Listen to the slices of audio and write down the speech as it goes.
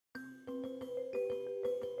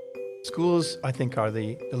Schools, I think, are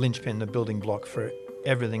the linchpin, the building block for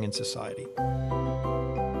everything in society.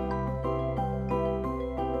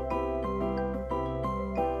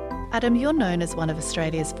 Adam, you're known as one of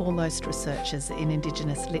Australia's foremost researchers in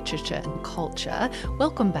Indigenous literature and culture.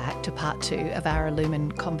 Welcome back to part 2 of our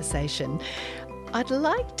Illumine conversation. I'd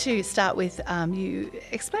like to start with you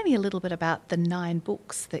explaining a little bit about the 9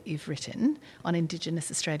 books that you've written on Indigenous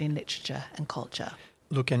Australian literature and culture.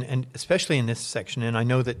 Look, and especially in this section, and I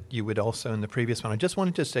know that you would also in the previous one, I just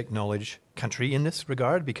wanted to acknowledge country in this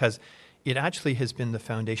regard because it actually has been the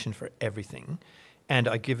foundation for everything. And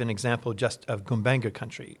I give an example just of Gumbaynggirr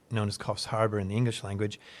country, known as Coffs Harbour in the English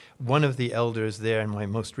language. One of the elders there in my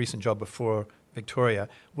most recent job before Victoria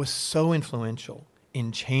was so influential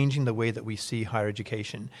in changing the way that we see higher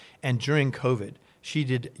education. And during COVID, she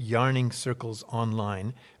did yarning circles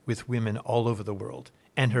online with women all over the world.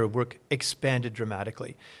 And her work expanded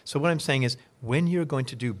dramatically. So what I'm saying is, when you're going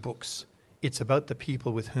to do books, it's about the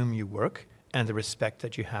people with whom you work and the respect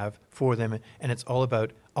that you have for them. And it's all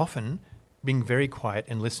about often being very quiet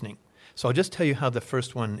and listening. So I'll just tell you how the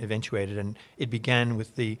first one eventuated. And it began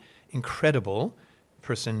with the incredible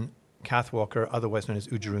person, Kath Walker, otherwise known as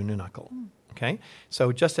Uralla Nunakal. Okay?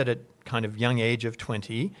 So just at a kind of young age of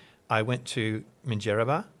 20, I went to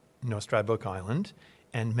Minjerribah, North Stradbroke Island,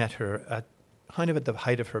 and met her at kind of at the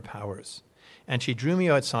height of her powers. And she drew me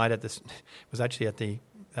outside at this, was actually at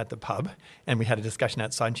the pub, and we had a discussion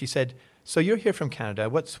outside, and she said, "So you're here from Canada,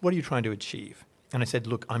 what are you trying to achieve?" And I said,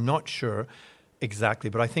 "Look, I'm not sure exactly,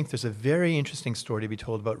 but I think there's a very interesting story to be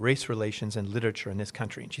told about race relations and literature in this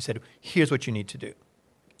country." And she said, "Here's what you need to do.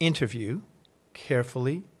 Interview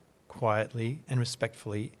carefully, quietly, and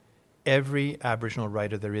respectfully every Aboriginal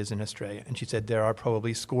writer there is in Australia." And she said, "There are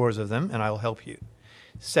probably scores of them, and I'll help you.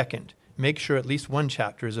 Second, make sure at least one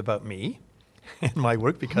chapter is about me and my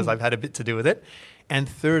work because I've had a bit to do with it. And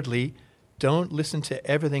thirdly, don't listen to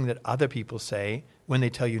everything that other people say when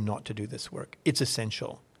they tell you not to do this work. It's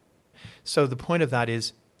essential." So the point of that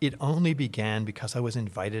is, it only began because I was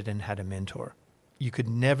invited and had a mentor. You could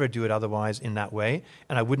never do it otherwise in that way.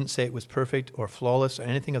 And I wouldn't say it was perfect or flawless or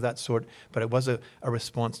anything of that sort, but it was a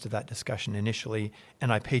response to that discussion initially.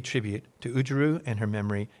 And I pay tribute to Uralla and her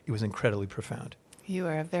memory. It was incredibly profound. You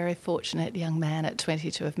are a very fortunate young man at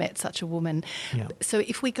 20 to have met such a woman. Yeah. So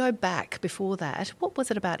if we go back before that, what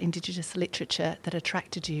was it about Indigenous literature that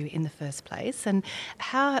attracted you in the first place? And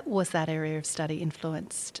how was that area of study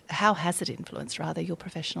influenced, how has it influenced, rather, your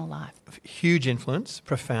professional life? Huge influence,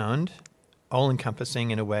 profound,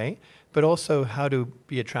 all-encompassing in a way, but also how to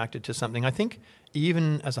be attracted to something. I think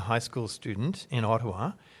even as a high school student in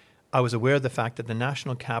Ottawa, I was aware of the fact that the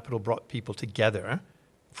national capital brought people together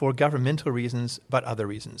for governmental reasons, but other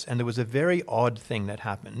reasons. And there was a very odd thing that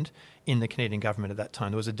happened in the Canadian government at that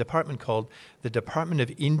time. There was a department called the Department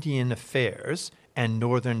of Indian Affairs and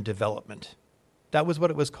Northern Development. That was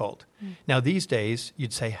what it was called. Now, these days,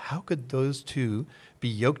 you'd say, how could those two be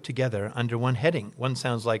yoked together under one heading? One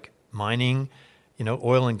sounds like mining,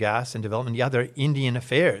 oil and gas and development. The other, Indian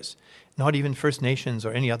Affairs, not even First Nations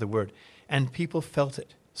or any other word. And people felt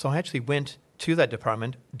it. So I actually went to that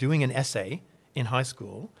department doing an essay in high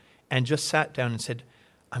school and just sat down and said,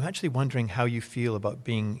 "I'm actually wondering how you feel about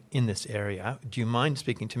being in this area. Do you mind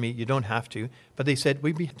speaking to me? You don't have to." But they said,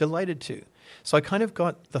 "We'd be delighted to." So I kind of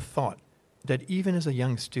got the thought that even as a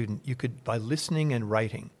young student, you could, by listening and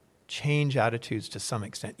writing, change attitudes to some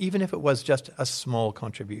extent, even if it was just a small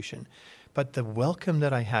contribution. But the welcome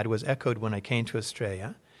that I had was echoed when I came to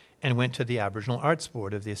Australia and went to the Aboriginal Arts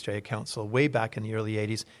Board of the Australia Council way back in the early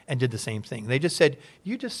 80s and did the same thing. They just said,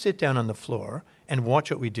 "You just sit down on the floor and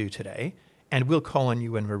watch what we do today, and we'll call on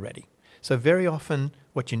you when we're ready." So very often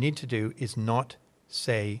what you need to do is not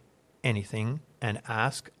say anything and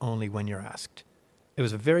ask only when you're asked. It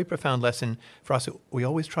was a very profound lesson for us. We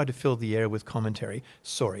always try to fill the air with commentary.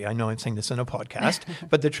 Sorry, I know I'm saying this in a podcast,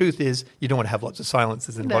 but the truth is you don't want to have lots of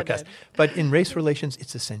silences in a podcast. No. But in race relations,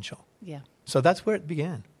 it's essential. Yeah. So that's where it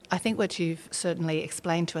began. I think what you've certainly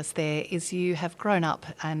explained to us there is you have grown up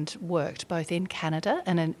and worked both in Canada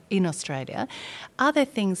and in Australia. Are there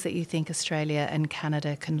things that you think Australia and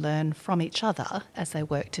Canada can learn from each other as they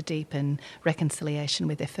work to deepen reconciliation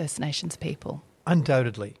with their First Nations people?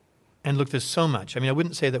 Undoubtedly. And look, there's so much. I mean, I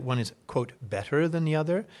wouldn't say that one is, quote, better than the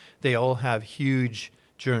other. They all have huge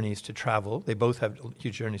journeys to travel. They both have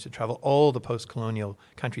huge journeys to travel. All the post-colonial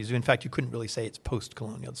countries do. In fact, you couldn't really say it's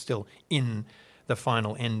post-colonial. It's still in the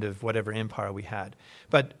final end of whatever empire we had.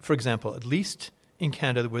 But, for example, at least in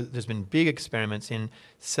Canada, there's been big experiments in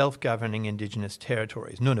self-governing Indigenous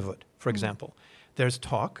territories. Nunavut, for example. There's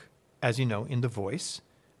talk, as you know, in The Voice,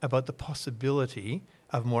 about the possibility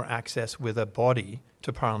of more access with a body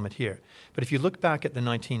to Parliament here. But if you look back at the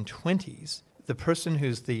 1920s, the person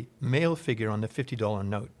who's the male figure on the $50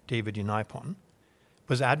 note, David Unaipon,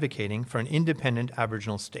 was advocating for an independent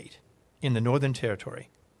Aboriginal state in the Northern Territory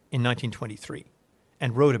in 1923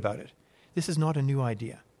 and wrote about it. This is not a new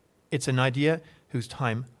idea. It's an idea whose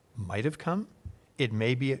time might have come. It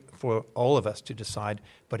may be for all of us to decide,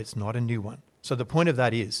 but it's not a new one. So the point of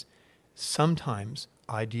that is sometimes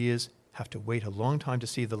ideas have to wait a long time to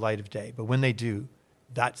see the light of day, but when they do,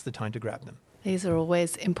 that's the time to grab them. These are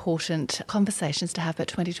always important conversations to have, but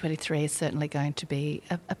 2023 is certainly going to be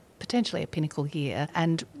potentially a pinnacle year,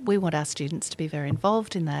 and we want our students to be very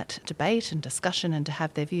involved in that debate and discussion and to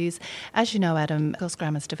have their views. As you know, Adam, Girls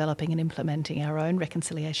Grammar is developing and implementing our own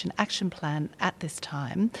reconciliation action plan at this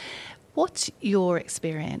time. What's your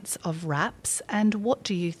experience of RAPs, and what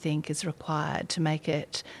do you think is required to make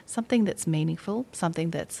it something that's meaningful,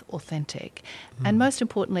 something that's authentic, and most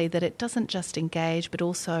importantly, that it doesn't just engage but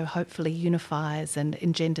also hopefully unifies and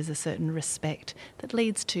engenders a certain respect that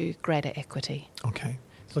leads to greater equity? Okay.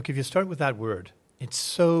 Look, if you start with that word, it's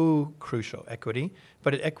so crucial, equity,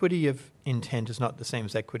 but equity of intent is not the same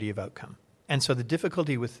as equity of outcome. And so the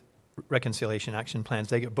difficulty with reconciliation action plans,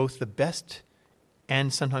 they get both the best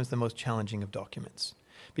and sometimes the most challenging of documents,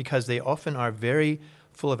 because they often are very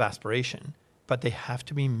full of aspiration, but they have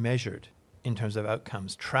to be measured in terms of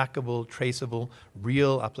outcomes, trackable, traceable,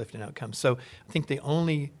 real uplift in outcomes. So I think the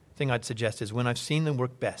only thing I'd suggest is when I've seen them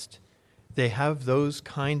work best, they have those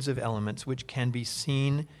kinds of elements which can be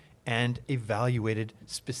seen and evaluated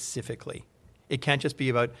specifically. It can't just be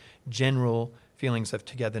about general feelings of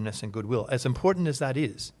togetherness and goodwill. As important as that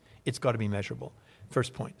is, it's got to be measurable.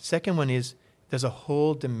 First point. Second one is there's a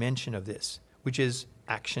whole dimension of this, which is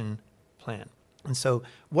action plan. And so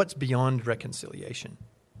what's beyond reconciliation?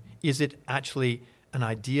 Is it actually an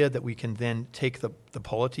idea that we can then take the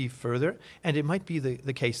polity further? And it might be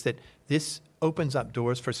the case that this opens up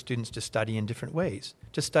doors for students to study in different ways,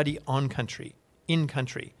 to study on country, in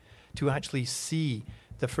country, to actually see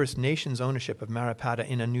the First Nations ownership of Marapata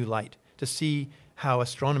in a new light, to see how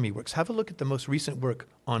astronomy works. Have a look at the most recent work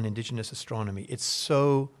on Indigenous astronomy. It's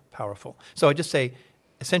so powerful. So I just say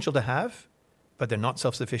essential to have, but they're not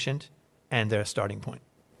self-sufficient, and they're a starting point.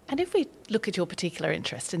 And if we look at your particular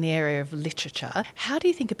interest in the area of literature, how do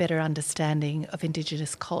you think a better understanding of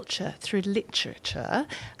Indigenous culture through literature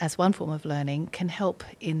as one form of learning can help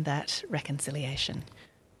in that reconciliation?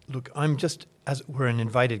 Look, I'm just, as we're an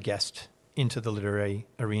invited guest into the literary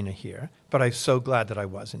arena here, but I'm so glad that I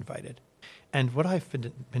was invited. And what I've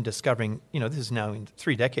been discovering, this is now in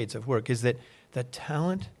 3 decades of work, is that the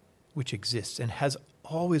talent which exists and has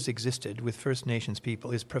always existed with First Nations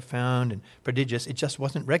people is profound and prodigious. It just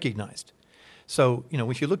wasn't recognized. So,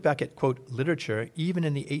 if you look back at, quote, literature, even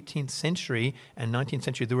in the 18th century and 19th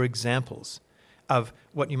century, there were examples of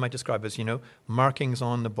what you might describe as, markings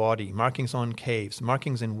on the body, markings on caves,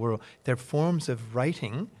 markings in world. They're forms of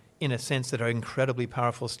writing in a sense that are incredibly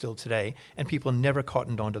powerful still today, and people never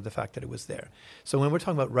cottoned on to the fact that it was there. So when we're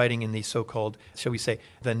talking about writing in the so-called, shall we say,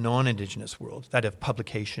 the non-Indigenous world, that of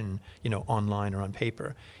publication, online or on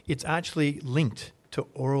paper, it's actually linked to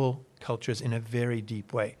oral cultures in a very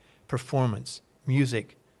deep way. Performance,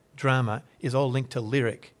 music, drama is all linked to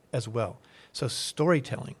lyric as well. So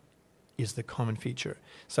storytelling is the common feature.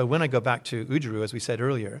 So when I go back to Udjuru, as we said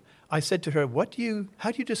earlier, I said to her,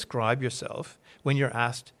 how do you describe yourself when you're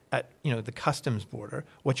asked at the customs border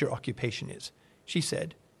what your occupation is? She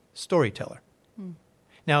said, storyteller.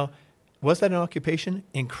 Now, was that an occupation?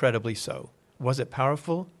 Incredibly so. Was it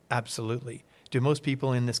powerful? Absolutely. Do most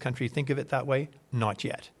people in this country think of it that way? Not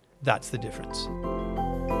yet. That's the difference.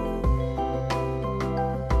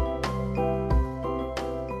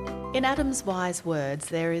 In Adam's wise words,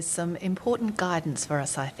 there is some important guidance for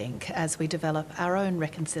us, I think, as we develop our own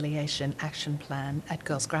reconciliation action plan at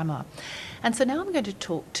Girls Grammar. And so now I'm going to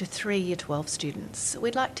talk to 3 Year 12 students.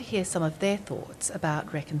 We'd like to hear some of their thoughts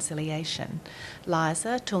about reconciliation.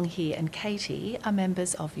 Liza, Tung-Hi and Katie are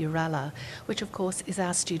members of Uralla, which of course is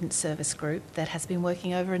our student service group that has been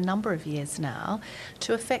working over a number of years now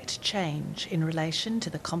to effect change in relation to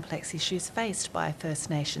the complex issues faced by First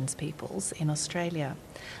Nations peoples in Australia.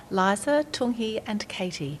 Liza, Tung-Hi and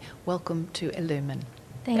Katie, welcome to Illumine.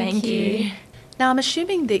 Thank you. Now, I'm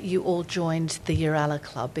assuming that you all joined the Uralla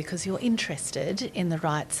Club because you're interested in the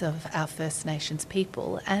rights of our First Nations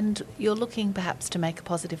people and you're looking perhaps to make a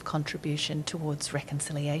positive contribution towards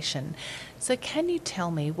reconciliation. So can you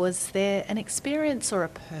tell me, was there an experience or a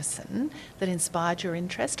person that inspired your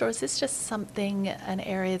interest, or is this just something, an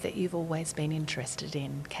area that you've always been interested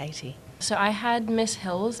in, Katie? So I had Miss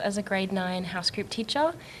Hills as a grade 9 house group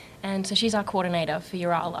teacher, and so she's our coordinator for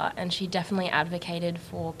Uralla, and she definitely advocated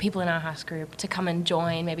for people in our house group to come and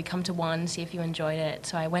join, maybe come to one, see if you enjoyed it.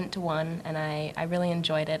 So I went to one, and I really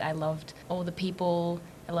enjoyed it. I loved all the people,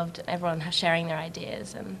 I loved everyone sharing their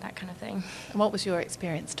ideas and that kind of thing. And what was your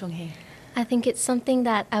experience, Tung-Hi? I think it's something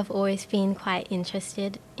that I've always been quite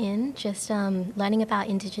interested in, just learning about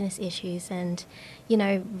Indigenous issues and, you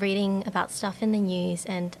know, reading about stuff in the news.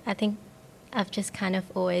 And I think I've just kind of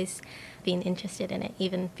always been interested in it,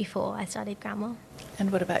 even before I studied grammar.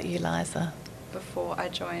 And what about you, Liza? Before I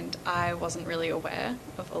joined, I wasn't really aware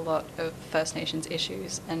of a lot of First Nations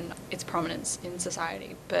issues and its prominence in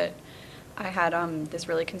society, but I had this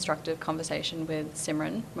really constructive conversation with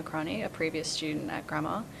Simran Makrani, a previous student at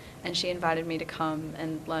Grammar, and she invited me to come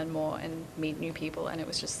and learn more and meet new people, and it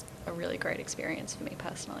was just a really great experience for me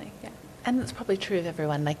personally. Yeah. And it's probably true of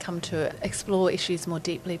everyone. They come to explore issues more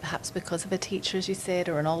deeply, perhaps because of a teacher, as you said,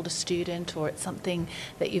 or an older student, or it's something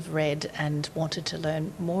that you've read and wanted to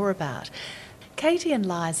learn more about. Katie and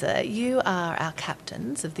Liza, you are our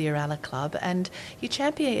captains of the Uralla Club, and you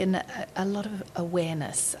champion a lot of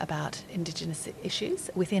awareness about Indigenous issues.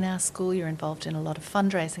 Within our school, you're involved in a lot of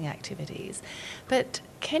fundraising activities. But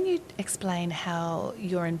can you explain how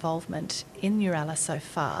your involvement in Uralla so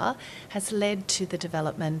far has led to the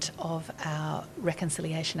development of our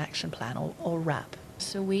Reconciliation Action Plan, or RAP?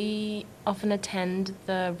 So we often attend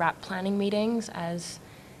the RAP planning meetings as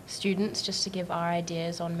students, just to give our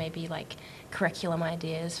ideas on maybe like curriculum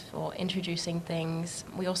ideas for introducing things.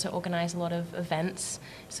 We also organise a lot of events,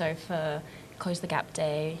 so for Close the Gap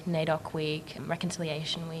Day, NAIDOC Week,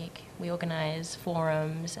 Reconciliation Week, we organise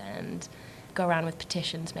forums and go around with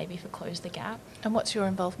petitions maybe for Close the Gap. And what's your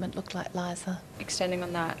involvement look like, Liza? Extending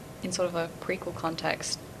on that in sort of a prequel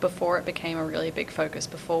context, before it became a really big focus,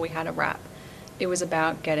 before we had a RAP, it was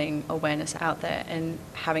about getting awareness out there and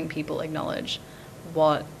having people acknowledge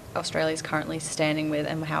what Australia is currently standing with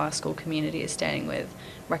and how our school community is standing with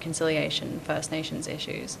reconciliation, First Nations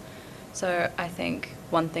issues. So I think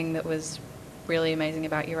one thing that was really amazing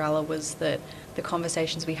about Uralla was that the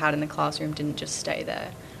conversations we had in the classroom didn't just stay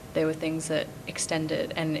there. There were things that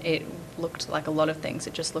extended, and it looked like a lot of things.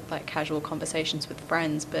 It just looked like casual conversations with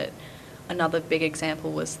friends, but another big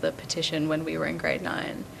example was the petition when we were in grade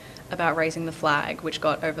 9 about raising the flag, which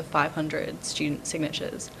got over 500 student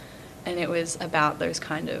signatures. And it was about those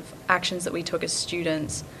kind of actions that we took as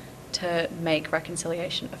students to make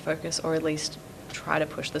reconciliation a focus, or at least try to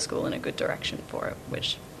push the school in a good direction for it,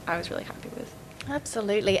 which I was really happy with.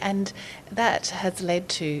 Absolutely, and that has led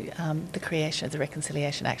to the creation of the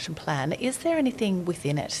Reconciliation Action Plan. Is there anything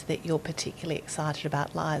within it that you're particularly excited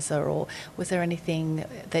about, Liza, or was there anything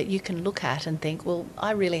that you can look at and think, well,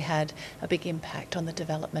 I really had a big impact on the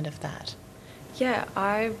development of that? Yeah,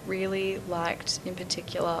 I really liked, in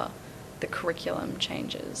particular, the curriculum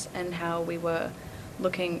changes and how we were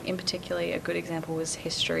looking, in particularly a good example was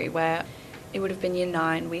history, where it would have been year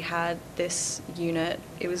 9, we had this unit,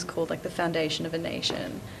 it was called like the Foundation of a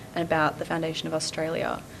Nation, and about the foundation of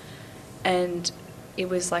Australia. And it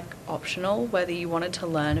was like optional whether you wanted to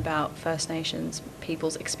learn about First Nations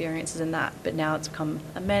people's experiences in that, but now it's become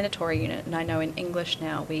a mandatory unit. And I know in English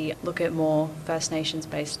now we look at more First Nations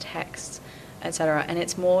based texts, etc. And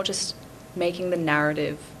it's more just making the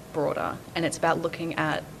narrative broader, and it's about looking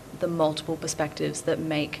at the multiple perspectives that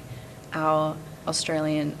make our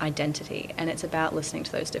Australian identity, and it's about listening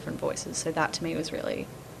to those different voices. So that to me was really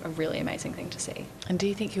a really amazing thing to see. And do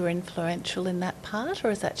you think you were influential in that part,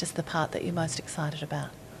 or is that just the part that you're most excited about?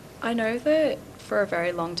 I know that for a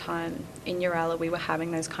very long time in Uralla we were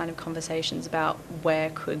having those kind of conversations about where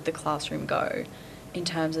could the classroom go in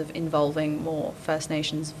terms of involving more First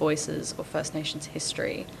Nations voices or First Nations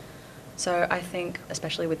history. So I think,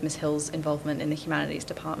 especially with Ms. Hill's involvement in the humanities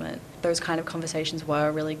department, those kind of conversations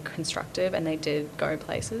were really constructive and they did go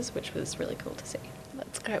places, which was really cool to see.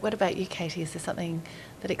 That's great. What about you, Katie? Is there something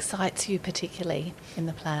that excites you particularly in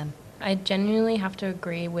the plan? I genuinely have to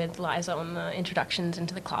agree with Liza on the introductions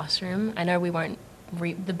into the classroom. I know we won't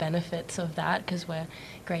reap the benefits of that because we're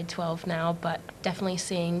grade 12 now, but definitely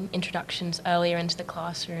seeing introductions earlier into the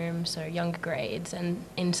classroom, so younger grades, and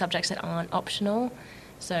in subjects that aren't optional.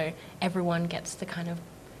 So everyone gets the kind of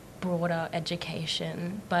broader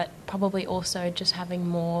education, but probably also just having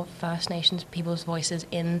more First Nations people's voices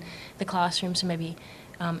in the classroom, so maybe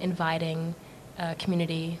inviting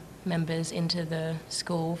community members into the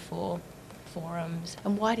school for forums.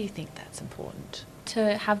 And why do you think that's important?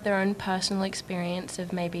 To have their own personal experience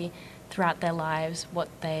of maybe throughout their lives what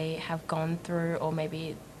they have gone through, or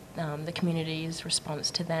maybe the community's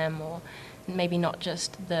response to them, or maybe not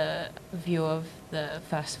just the view of the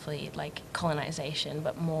First Fleet, like colonisation,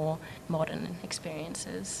 but more modern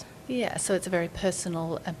experiences. Yeah, so it's a very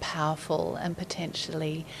personal and powerful and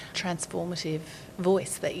potentially transformative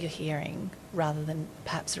voice that you're hearing rather than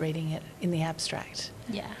perhaps reading it in the abstract.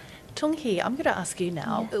 Yeah. Tung-Hi, I'm going to ask you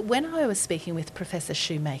now. Yeah. When I was speaking with Professor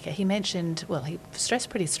Shoemaker, he mentioned, well, he stressed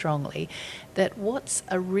pretty strongly that what's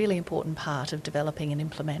a really important part of developing and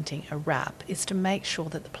implementing a RAP is to make sure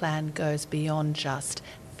that the plan goes beyond just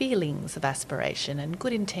feelings of aspiration and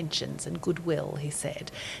good intentions and goodwill, he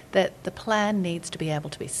said, that the plan needs to be able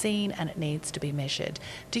to be seen and it needs to be measured.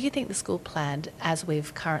 Do you think the school plan, as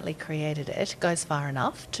we've currently created it, goes far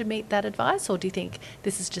enough to meet that advice, or do you think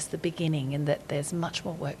this is just the beginning and that there's much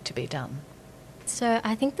more work to be done? So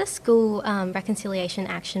I think the school reconciliation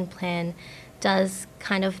action plan does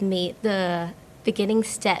kind of meet the beginning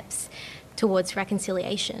steps towards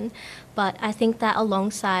reconciliation. But I think that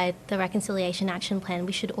alongside the reconciliation action plan,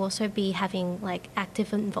 we should also be having like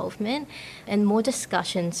active involvement and more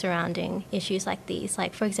discussion surrounding issues like these.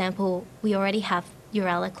 Like, for example, we already have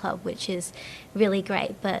Uralla Club, which is really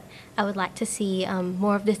great, but I would like to see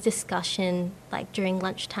more of this discussion like during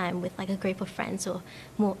lunchtime with like a group of friends, or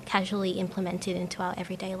more casually implemented into our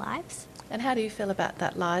everyday lives. And how do you feel about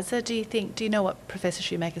that, Liza? Do you know what Professor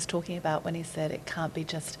Shoemaker's talking about when he said it can't be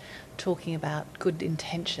just talking about good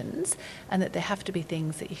intentions and that there have to be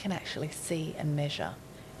things that you can actually see and measure?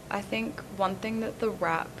 I think one thing that the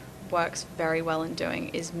RAP works very well in doing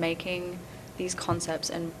is making these concepts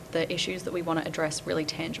and the issues that we want to address really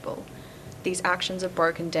tangible. These actions are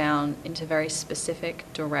broken down into very specific,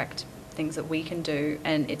 direct things that we can do,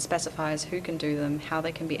 and it specifies who can do them, how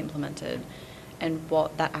they can be implemented, and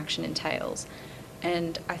what that action entails.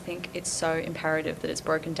 And I think it's so imperative that it's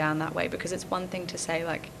broken down that way, because it's one thing to say,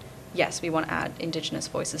 like, yes, we want to add Indigenous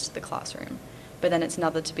voices to the classroom, but then it's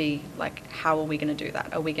another to be like, how are we going to do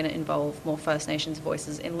that? Are we going to involve more First Nations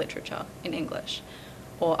voices in literature, in English?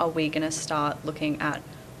 Or are we going to start looking at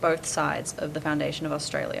both sides of the foundation of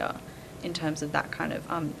Australia in terms of that kind of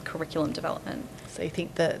curriculum development? So you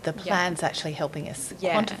think the plan's actually helping us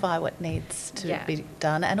Yeah. quantify what needs to Yeah. be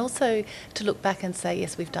done, and also to look back and say,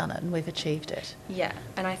 yes, we've done it and we've achieved it. Yeah,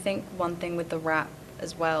 and I think one thing with the RAP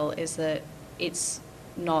as well is that it's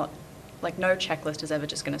not, like, no checklist is ever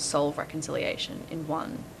just going to solve reconciliation in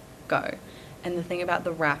one go. And the thing about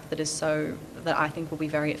the RAP that I think will be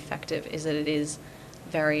very effective is that it is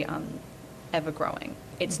very ever-growing.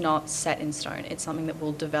 It's not set in stone. It's something that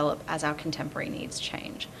will develop as our contemporary needs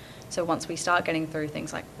change. So once we start getting through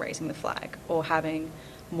things like raising the flag or having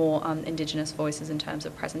more Indigenous voices in terms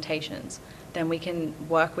of presentations, then we can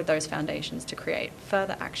work with those foundations to create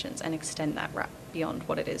further actions and extend that RAP beyond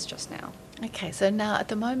what it is just now. Okay, so now at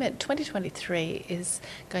the moment, 2023 is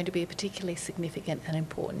going to be a particularly significant and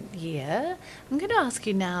important year. I'm going to ask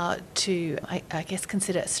you now to, I guess,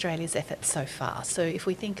 consider Australia's efforts so far. So if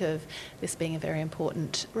we think of this being a very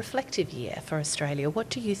important reflective year for Australia, what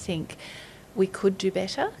do you think we could do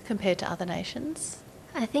better compared to other nations?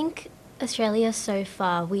 I think Australia so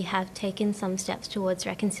far, we have taken some steps towards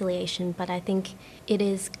reconciliation, but I think it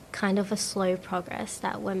is kind of a slow progress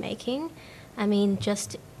that we're making. I mean,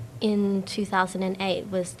 just in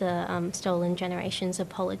 2008 was the Stolen Generations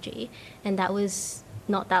apology, and that was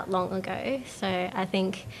not that long ago. So I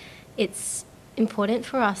think it's important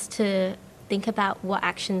for us to think about what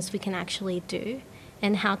actions we can actually do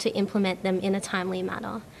and how to implement them in a timely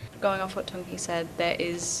manner. Going off what Tung-Hi said,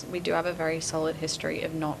 we do have a very solid history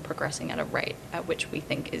of not progressing at a rate at which we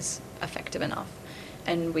think is effective enough.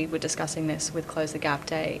 And we were discussing this with Close the Gap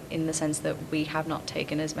Day in the sense that we have not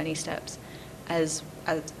taken as many steps as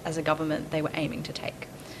a government they were aiming to take.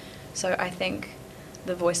 So I think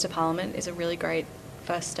the Voice to Parliament is a really great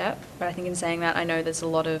first step, but I think in saying that, I know there's a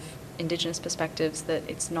lot of Indigenous perspectives that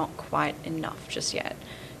it's not quite enough just yet.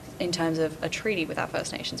 In terms of a treaty with our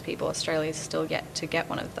First Nations people, Australia's still yet to get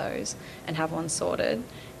one of those and have one sorted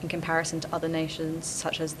in comparison to other nations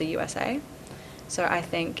such as the USA. So I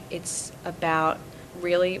think it's about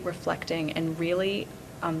really reflecting and really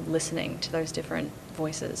listening to those different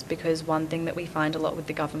voices, because one thing that we find a lot with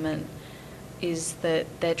the government is that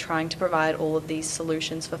they're trying to provide all of these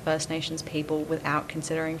solutions for First Nations people without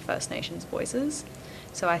considering First Nations voices.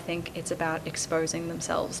 So I think it's about exposing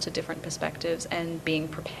themselves to different perspectives and being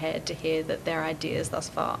prepared to hear that their ideas thus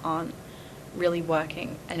far aren't really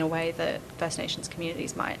working in a way that First Nations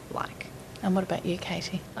communities might like. And what about you,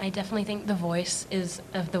 Katie? I definitely think the Voice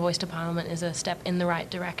to Parliament is a step in the right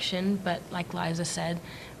direction, but like Liza said,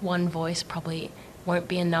 one voice probably won't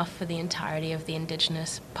be enough for the entirety of the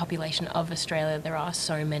Indigenous population of Australia. There are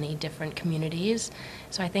so many different communities.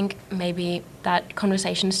 So I think maybe that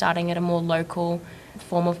conversation starting at a more local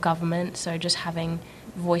form of government, so just having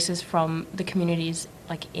voices from the communities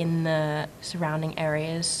like in the surrounding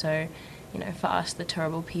areas. So, you know, for us, the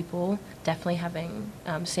Turrbal people, definitely having,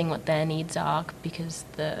 seeing what their needs are, because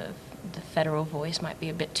the federal voice might be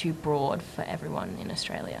a bit too broad for everyone in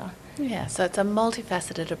Australia. Yeah, so it's a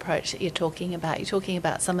multifaceted approach that you're talking about. You're talking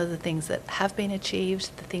about some of the things that have been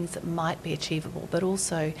achieved, the things that might be achievable, but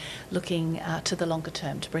also looking to the longer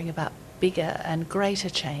term to bring about bigger and greater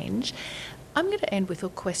change. I'm going to end with a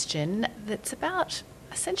question that's about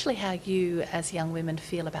essentially how you as young women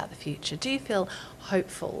feel about the future. Do you feel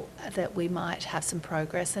hopeful that we might have some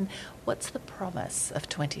progress, and what's the promise of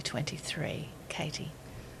 2023, Katie?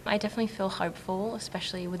 I definitely feel hopeful,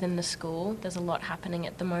 especially within the school. There's a lot happening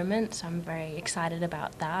at the moment, so I'm very excited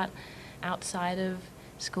about that. Outside of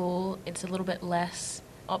school, it's a little bit less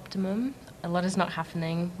optimum. A lot is not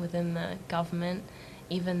happening within the government.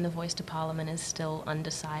 Even the voice to Parliament is still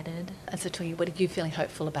undecided. And so, Tung-Hi, what are you feeling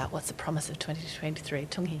hopeful about? What's the promise of 2023?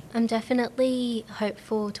 Tung-Hi? I'm definitely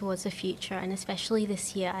hopeful towards the future, and especially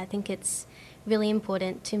this year. I think it's really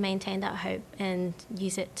important to maintain that hope and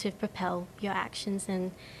use it to propel your actions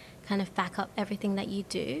and kind of back up everything that you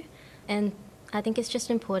do. And I think it's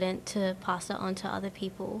just important to pass it on to other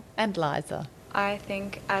people. And Liza? I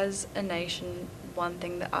think as a nation, one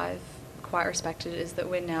thing that I've quite respected is that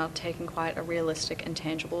we're now taking quite a realistic and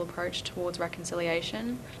tangible approach towards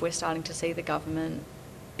reconciliation. We're starting to see the government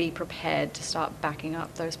be prepared to start backing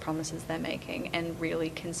up those promises they're making and really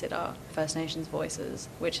consider First Nations voices,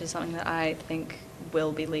 which is something that I think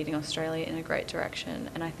will be leading Australia in a great direction.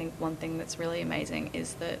 And I think one thing that's really amazing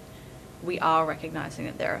is that we are recognising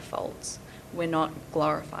that there are faults. We're not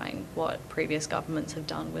glorifying what previous governments have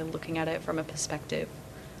done. We're looking at it from a perspective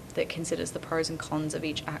that considers the pros and cons of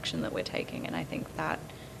each action that we're taking, and I think that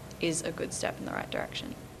is a good step in the right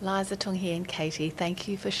direction. Liza, Tung-Hi and Katie, thank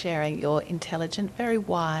you for sharing your intelligent, very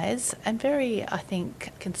wise and very, I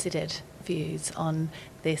think, considered views on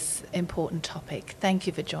this important topic. Thank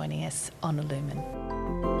you for joining us on Illumine.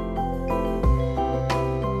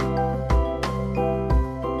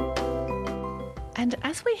 And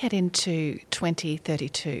as we head into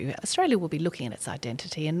 2032, Australia will be looking at its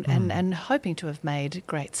identity and hoping to have made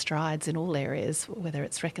great strides in all areas, whether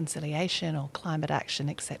it's reconciliation or climate action,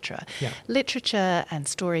 etc. Yeah. Literature and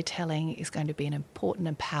storytelling is going to be an important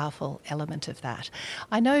and powerful element of that.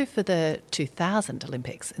 I know for the 2000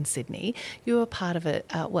 Olympics in Sydney, you were part of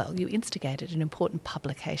you instigated an important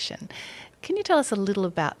publication. Can you tell us a little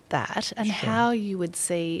about that and how you would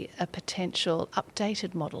see a potential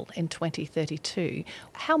updated model in 2032?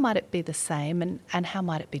 How might it be the same and how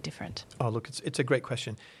might it be different? Oh, look, it's a great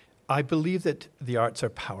question. I believe that the arts are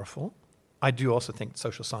powerful. I do also think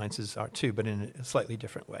social sciences are too, but in a slightly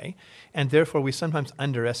different way. And therefore, we sometimes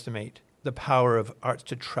underestimate the power of arts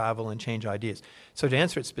to travel and change ideas. So to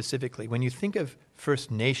answer it specifically, when you think of First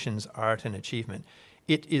Nations art and achievement,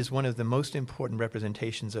 it is one of the most important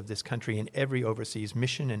representations of this country in every overseas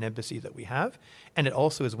mission and embassy that we have. And it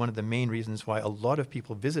also is one of the main reasons why a lot of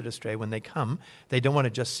people visit Australia. When they come, they don't want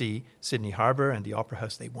to just see Sydney Harbour and the Opera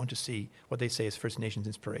House. They want to see what they say is First Nations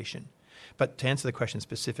inspiration. But to answer the question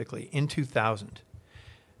specifically, in 2000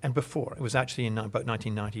 and before, it was actually in about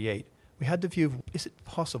 1998, we had the view of, is it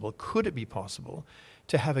possible, could it be possible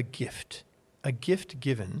to have a gift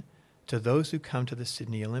given to those who come to the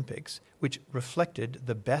Sydney Olympics, which reflected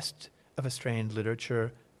the best of Australian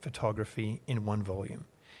literature, photography in one volume.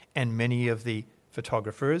 And many of the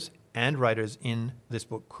photographers and writers in this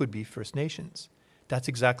book could be First Nations. That's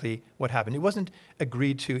exactly what happened. It wasn't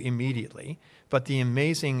agreed to immediately, but the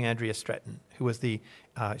amazing Andrea Stretton, who was she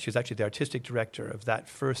was actually the artistic director of that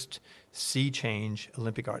first Sea Change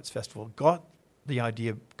Olympic Arts Festival, got the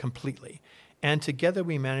idea completely. And together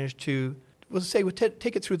we managed to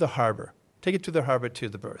take it through the harbour. Take it to the harbour to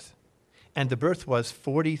the birth. And the birth was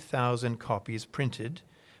 40,000 copies printed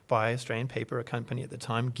by Australian Paper, a company at the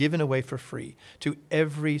time, given away for free to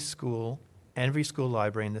every school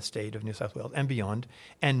library in the state of New South Wales and beyond,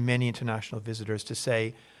 and many international visitors to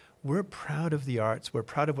say, we're proud of the arts, we're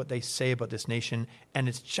proud of what they say about this nation, and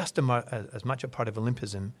it's just as much a part of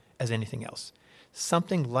Olympism as anything else.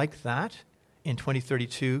 Something like that in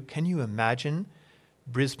 2032, can you imagine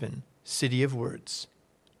Brisbane, City of Words?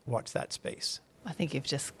 Watch that space. I think you've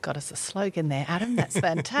just got us a slogan there, Adam. That's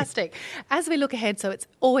fantastic. As we look ahead, so it's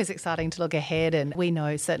always exciting to look ahead, and we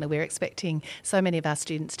know certainly we're expecting so many of our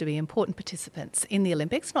students to be important participants in the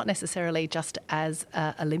Olympics, not necessarily just as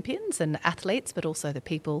Olympians and athletes, but also the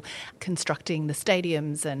people constructing the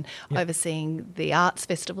stadiums and overseeing the arts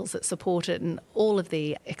festivals that support it and all of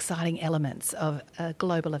the exciting elements of a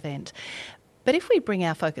global event. But if we bring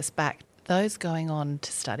our focus back, those going on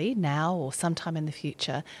to study now or sometime in the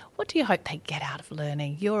future, what do you hope they get out of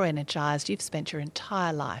learning? You're energised, you've spent your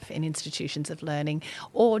entire life in institutions of learning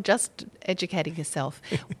or just educating yourself.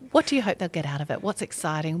 What do you hope they'll get out of it? What's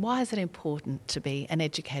exciting? Why is it important to be an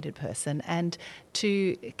educated person and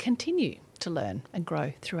to continue to learn and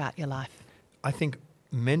grow throughout your life? I think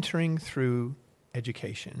mentoring through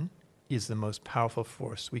education is the most powerful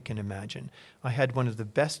force we can imagine. I had one of the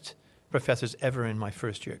best professors ever in my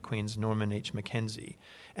first year at Queen's, Norman H. Mackenzie.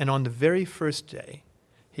 And on the very first day,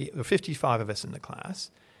 there were 55 of us in the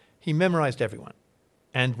class, he memorized everyone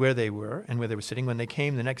and where they were sitting. When they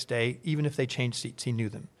came the next day, even if they changed seats, he knew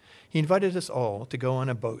them. He invited us all to go on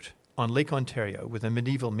a boat on Lake Ontario with a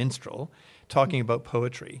medieval minstrel talking about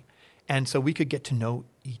poetry. And so we could get to know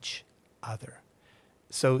each other.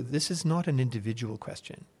 So this is not an individual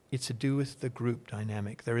question. It's to do with the group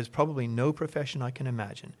dynamic. There is probably no profession I can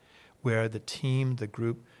imagine where the team, the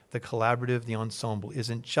group, the collaborative, the ensemble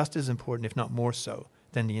isn't just as important, if not more so,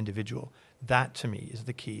 than the individual. That, to me, is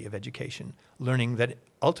the key of education, learning that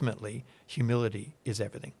ultimately humility is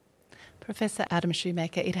everything. Professor Adam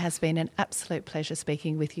Shoemaker, it has been an absolute pleasure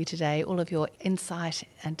speaking with you today. All of your insight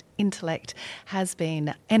and intellect has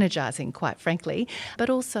been energising, quite frankly,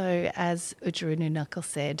 but also, as Uralla Welsh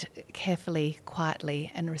said, carefully,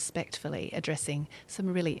 quietly and respectfully addressing some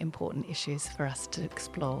really important issues for us to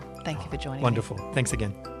explore. Thank you for joining me. Wonderful. Thanks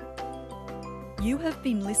again. You have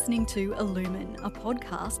been listening to Illumine, a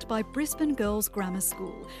podcast by Brisbane Girls Grammar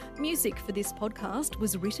School. Music for this podcast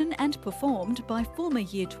was written and performed by former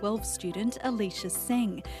Year 12 student Alicia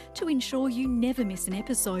Seng. To ensure you never miss an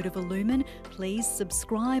episode of Illumine, please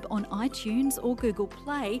subscribe on iTunes or Google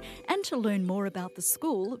Play. And to learn more about the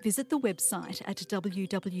school, visit the website at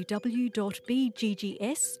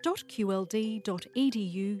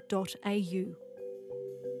www.bggs.qld.edu.au.